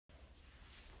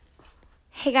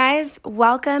Hey guys,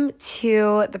 welcome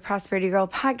to the Prosperity Girl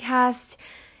podcast.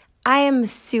 I am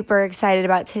super excited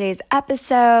about today's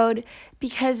episode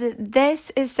because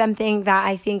this is something that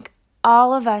I think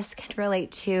all of us can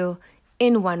relate to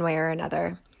in one way or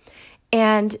another.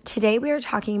 And today we are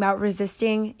talking about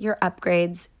resisting your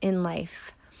upgrades in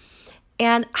life.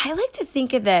 And I like to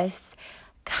think of this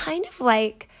kind of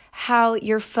like how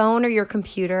your phone or your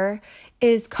computer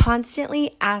is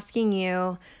constantly asking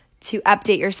you to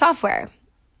update your software.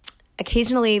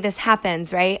 Occasionally this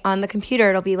happens, right? On the computer,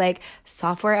 it'll be like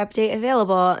software update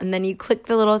available. And then you click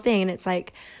the little thing and it's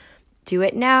like, do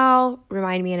it now,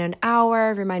 remind me in an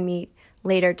hour, remind me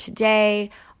later today,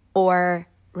 or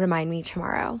remind me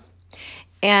tomorrow.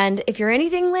 And if you're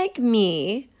anything like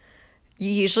me, you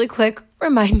usually click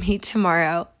remind me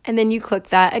tomorrow. And then you click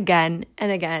that again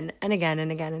and again and again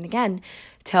and again and again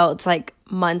till it's like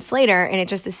months later. And it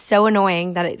just is so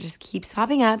annoying that it just keeps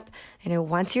popping up and it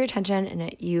wants your attention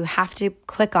and you have to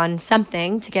click on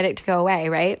something to get it to go away,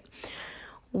 right?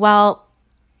 Well,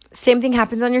 same thing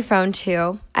happens on your phone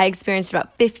too. I experienced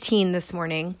about 15 this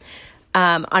morning.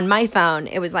 On my phone,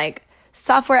 it was like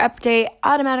software update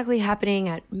automatically happening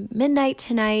at midnight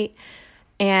tonight.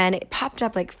 And it popped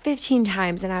up like 15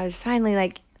 times. And I was finally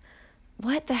like,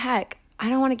 what the heck? I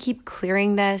don't want to keep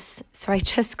clearing this. So I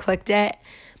just clicked it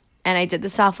and I did the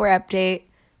software update.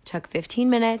 Took 15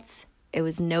 minutes. It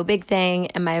was no big thing.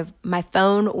 And my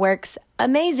phone works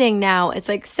amazing now. It's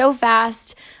like so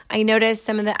fast. I noticed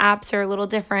some of the apps are a little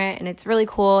different and it's really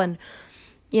cool. And,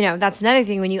 you know, that's another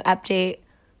thing when you update,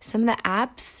 some of the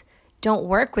apps don't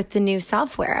work with the new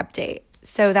software update.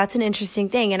 So that's an interesting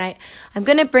thing. And I'm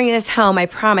going to bring this home. I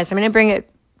promise. I'm going to bring it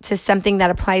to something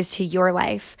that applies to your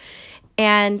life.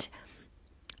 And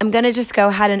I'm going to just go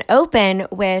ahead and open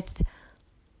with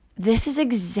this is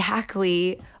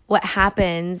exactly what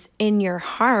happens in your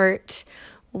heart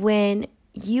when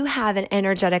you have an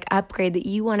energetic upgrade that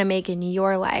you want to make in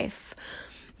your life.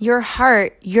 Your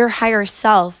heart, your higher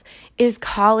self is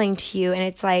calling to you and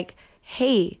it's like,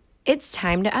 hey, it's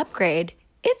time to upgrade.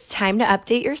 It's time to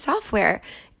update your software.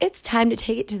 It's time to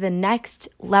take it to the next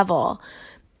level.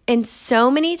 And so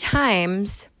many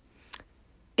times,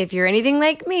 if you're anything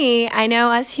like me, I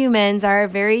know us humans are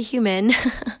very human.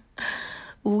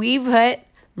 We put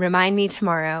remind me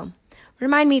tomorrow.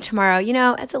 Remind me tomorrow. You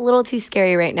know, it's a little too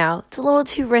scary right now. It's a little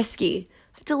too risky.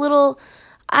 It's a little,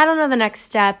 I don't know the next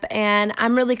step and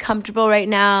I'm really comfortable right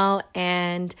now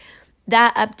and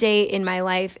that update in my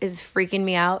life is freaking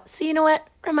me out. So you know what?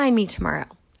 Remind me tomorrow.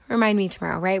 Remind me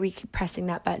tomorrow, right? We keep pressing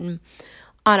that button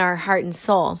on our heart and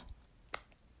soul.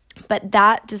 But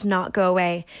that does not go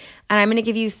away. And I'm going to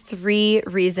give you 3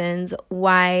 reasons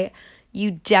why you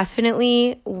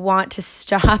definitely want to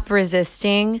stop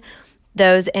resisting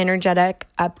those energetic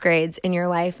upgrades in your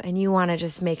life and you want to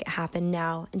just make it happen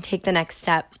now and take the next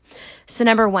step. So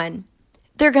number 1,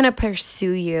 they're going to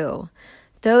pursue you.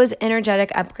 Those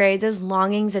energetic upgrades, those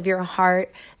longings of your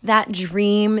heart, that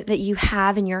dream that you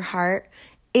have in your heart,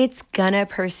 it's gonna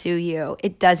pursue you.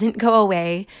 It doesn't go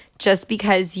away just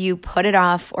because you put it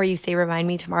off or you say, remind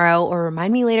me tomorrow or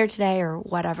remind me later today or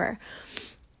whatever.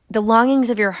 The longings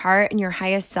of your heart and your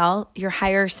highest self, your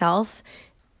higher self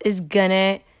is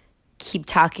gonna keep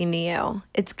talking to you.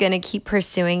 It's gonna keep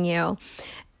pursuing you.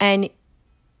 And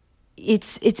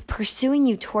it's pursuing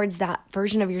you towards that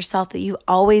version of yourself that you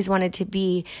always wanted to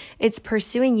be. It's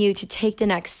pursuing you to take the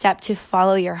next step, to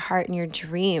follow your heart and your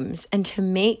dreams and to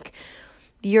make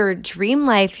your dream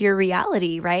life your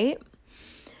reality, right?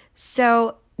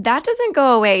 So that doesn't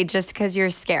go away just because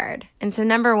you're scared. And so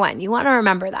number 1, you want to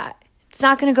remember that. It's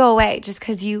not going to go away just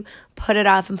because you put it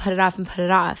off and put it off and put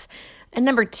it off. And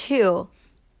number 2,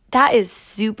 that is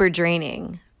super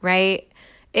draining, right?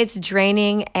 It's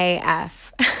draining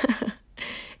AF.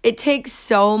 It takes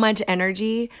so much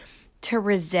energy to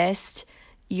resist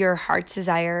your heart's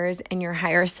desires and your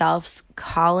higher self's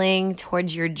calling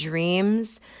towards your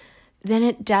dreams than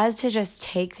it does to just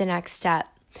take the next step.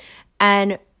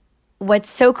 And what's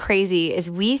so crazy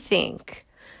is we think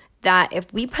that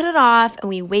if we put it off and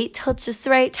we wait till it's just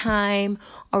the right time,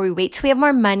 or we wait till we have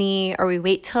more money, or we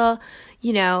wait till,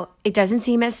 you know, it doesn't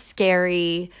seem as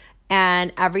scary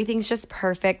and everything's just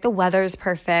perfect, the weather's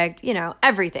perfect, you know,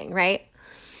 everything, right?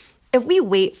 If we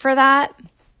wait for that,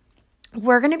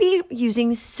 we're going to be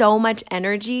using so much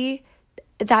energy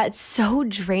that's so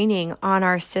draining on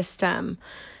our system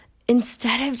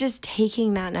instead of just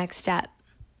taking that next step.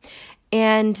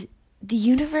 And the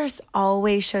universe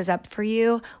always shows up for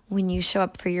you when you show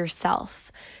up for yourself.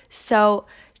 So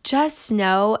just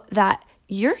know that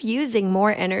you're using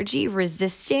more energy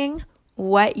resisting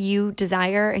what you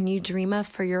desire and you dream of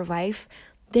for your life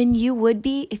than you would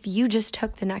be if you just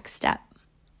took the next step.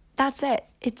 That's it.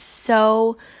 It's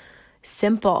so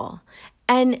simple.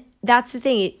 And that's the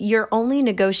thing. You're only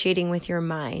negotiating with your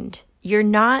mind.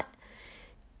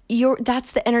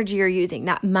 That's the energy you're using,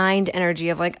 that mind energy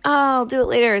of like, oh, I'll do it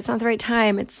later. It's not the right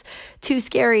time. It's too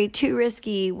scary, too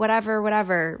risky, whatever,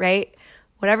 right?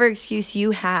 Whatever excuse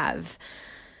you have,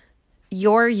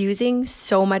 you're using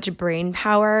so much brain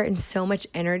power and so much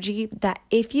energy that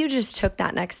if you just took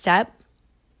that next step,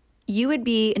 you would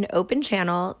be an open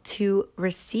channel to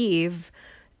receive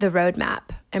the roadmap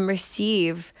and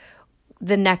receive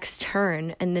the next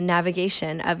turn and the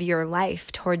navigation of your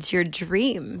life towards your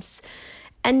dreams.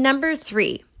 And number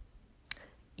 3,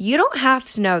 you don't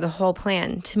have to know the whole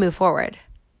plan to move forward.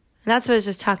 And that's what I was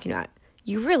just talking about.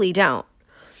 You really don't.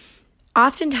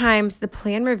 Oftentimes, the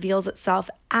plan reveals itself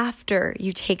after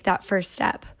you take that first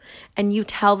step and you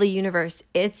tell the universe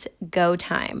it's go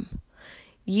time.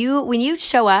 When you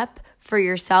show up for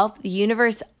yourself, the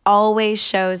universe always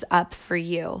shows up for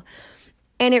you.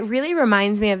 And it really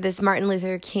reminds me of this Martin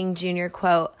Luther King Jr.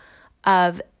 quote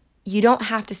of, you don't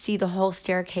have to see the whole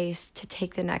staircase to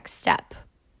take the next step.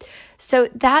 So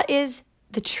that is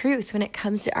the truth when it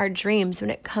comes to our dreams,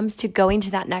 when it comes to going to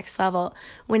that next level,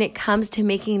 when it comes to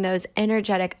making those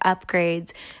energetic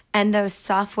upgrades and those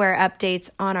software updates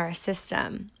on our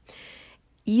system.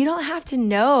 You don't have to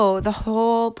know the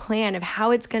whole plan of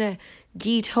how it's going to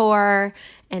detour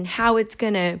and how it's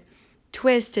going to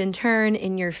twist and turn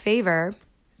in your favor.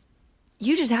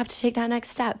 You just have to take that next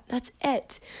step. That's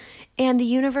it. And the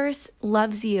universe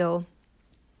loves you.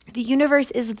 The universe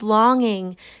is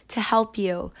longing to help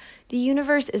you. The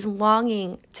universe is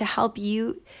longing to help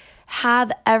you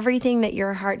have everything that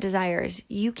your heart desires.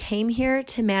 You came here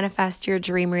to manifest your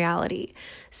dream reality.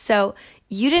 So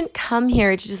you didn't come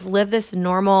here to just live this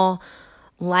normal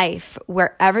life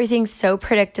where everything's so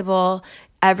predictable,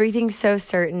 everything's so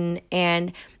certain,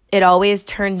 and it always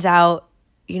turns out,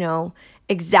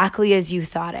 exactly as you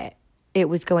thought it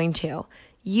was going to.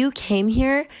 You came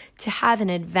here to have an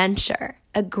adventure,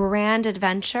 a grand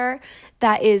adventure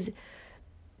that is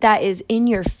in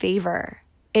your favor.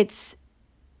 It's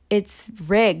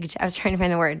rigged. I was trying to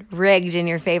find the word, rigged in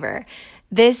your favor.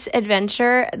 This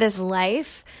adventure, this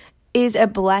life is a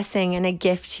blessing and a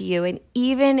gift to you. And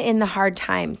even in the hard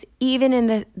times, even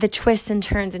in the twists and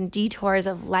turns and detours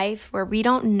of life where we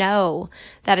don't know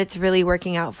that it's really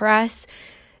working out for us,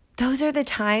 those are the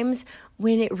times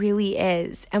when it really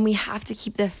is. And we have to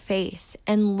keep the faith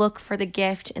and look for the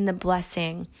gift and the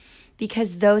blessing,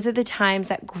 because those are the times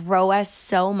that grow us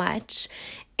so much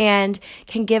and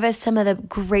can give us some of the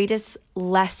greatest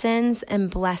lessons and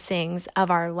blessings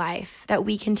of our life that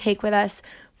we can take with us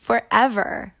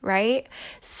forever, right?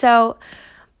 So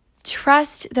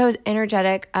trust those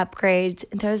energetic upgrades,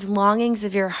 those longings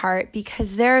of your heart,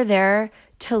 because they're there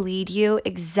to lead you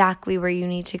exactly where you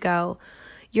need to go.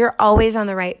 You're always on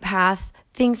the right path.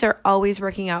 Things are always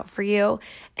working out for you,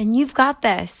 and you've got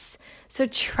this. So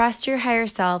trust your higher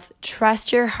self,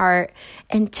 trust your heart,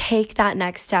 and take that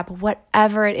next step,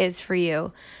 whatever it is for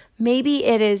you. Maybe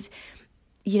it is,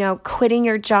 quitting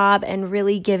your job and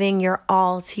really giving your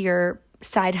all to your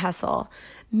side hustle.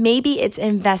 Maybe it's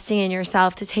investing in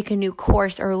yourself to take a new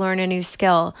course or learn a new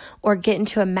skill or get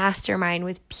into a mastermind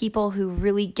with people who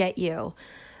really get you.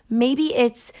 Maybe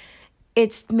it's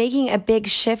making a big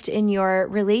shift in your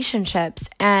relationships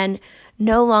and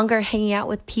no longer hanging out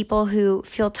with people who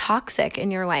feel toxic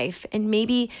in your life. And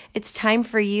maybe it's time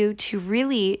for you to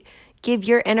really give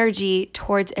your energy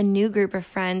towards a new group of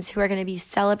friends who are going to be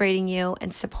celebrating you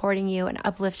and supporting you and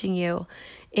uplifting you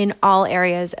in all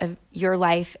areas of your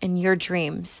life and your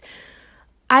dreams.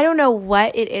 I don't know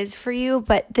what it is for you,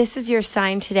 but this is your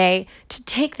sign today to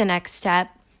take the next step.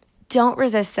 Don't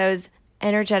resist those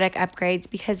energetic upgrades,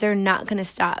 because they're not going to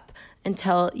stop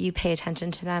until you pay attention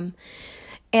to them.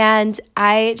 And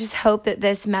I just hope that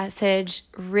this message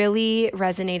really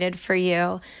resonated for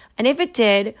you. And if it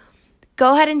did,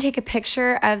 go ahead and take a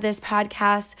picture of this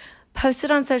podcast, post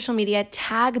it on social media,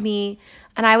 tag me,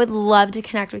 and I would love to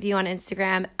connect with you on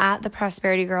Instagram. @The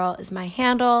Prosperity Girl is my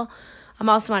handle. I'm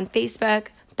also on Facebook,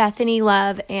 Bethany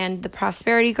Love and The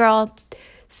Prosperity Girl.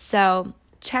 So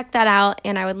check that out,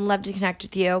 and I would love to connect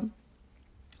with you.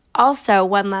 Also,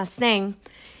 one last thing,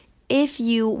 if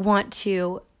you want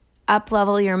to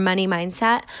up-level your money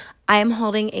mindset, I am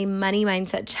holding a money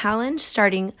mindset challenge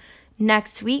starting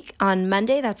next week on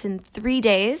Monday. That's in 3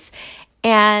 days,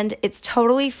 and it's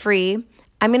totally free.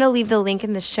 I'm going to leave the link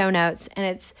in the show notes,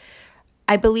 and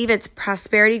I believe it's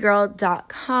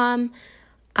prosperitygirl.com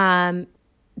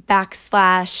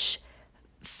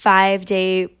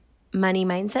 /5-day money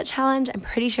mindset challenge. I'm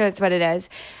pretty sure that's what it is.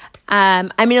 I'm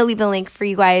going to leave the link for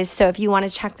you guys. So if you want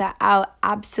to check that out,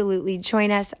 absolutely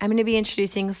join us. I'm going to be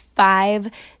introducing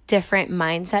 5 different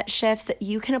mindset shifts that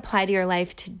you can apply to your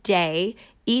life today,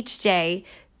 each day,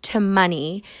 to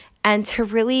money, and to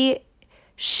really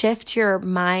shift your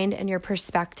mind and your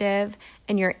perspective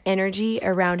and your energy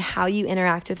around how you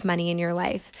interact with money in your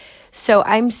life. So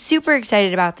I'm super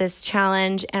excited about this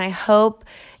challenge, and I hope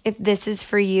if this is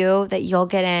for you that you'll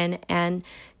get in and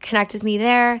connect with me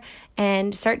there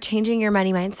and start changing your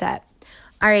money mindset.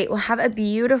 All right, well, have a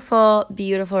beautiful,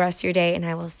 beautiful rest of your day, and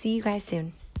I will see you guys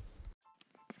soon.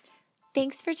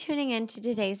 Thanks for tuning in to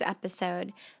today's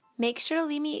episode. Make sure to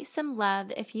leave me some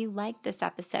love if you liked this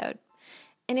episode.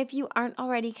 And if you aren't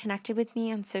already connected with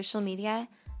me on social media,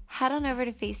 head on over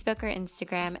to Facebook or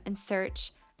Instagram and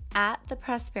search @The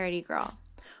Prosperity Girl,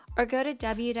 or go to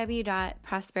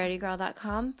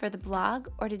www.prosperitygirl.com for the blog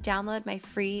or to download my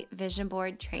free vision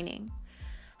board training.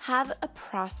 Have a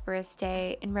prosperous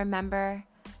day, and remember,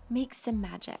 make some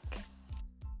magic.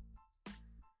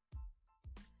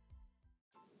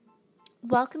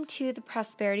 Welcome to the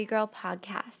Prosperity Girl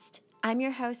podcast. I'm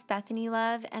your host, Bethany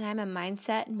Love, and I'm a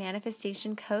mindset and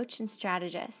manifestation coach and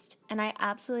strategist. And I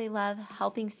absolutely love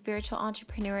helping spiritual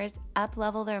entrepreneurs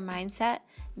up-level their mindset,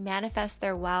 manifest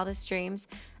their wildest dreams,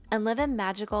 and live a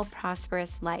magical,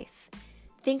 prosperous life.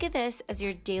 Think of this as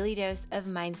your daily dose of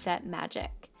mindset magic.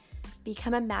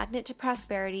 Become a magnet to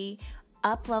prosperity,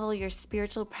 up-level your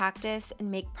spiritual practice,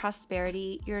 and make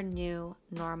prosperity your new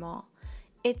normal.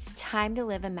 It's time to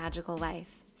live a magical life.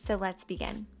 So let's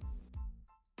begin.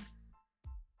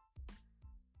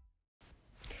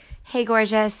 Hey,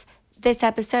 gorgeous. This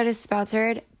episode is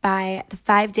sponsored by the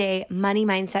 5-Day Money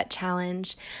Mindset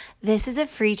Challenge. This is a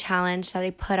free challenge that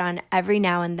I put on every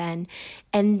now and then.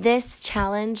 And this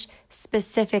challenge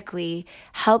specifically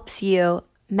helps you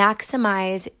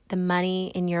maximize the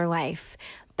money in your life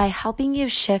by helping you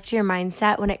shift your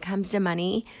mindset when it comes to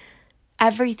money.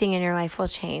 Everything in your life will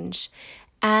change.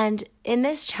 And in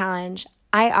this challenge,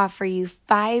 I offer you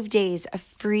 5 days of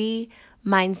free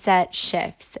mindset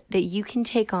shifts that you can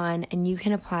take on and you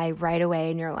can apply right away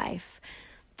in your life.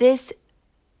 This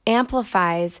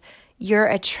amplifies your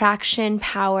attraction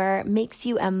power, makes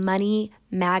you a money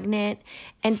magnet,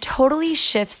 and totally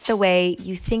shifts the way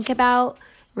you think about,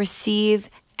 receive,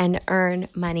 and earn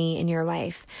money in your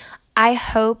life. I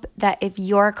hope that if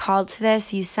you're called to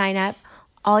this, you sign up.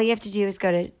 All you have to do is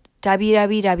go to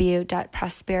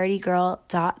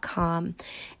www.prosperitygirl.com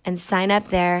and sign up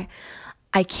there.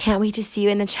 I can't wait to see you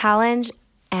in the challenge,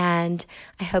 and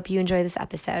I hope you enjoy this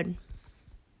episode.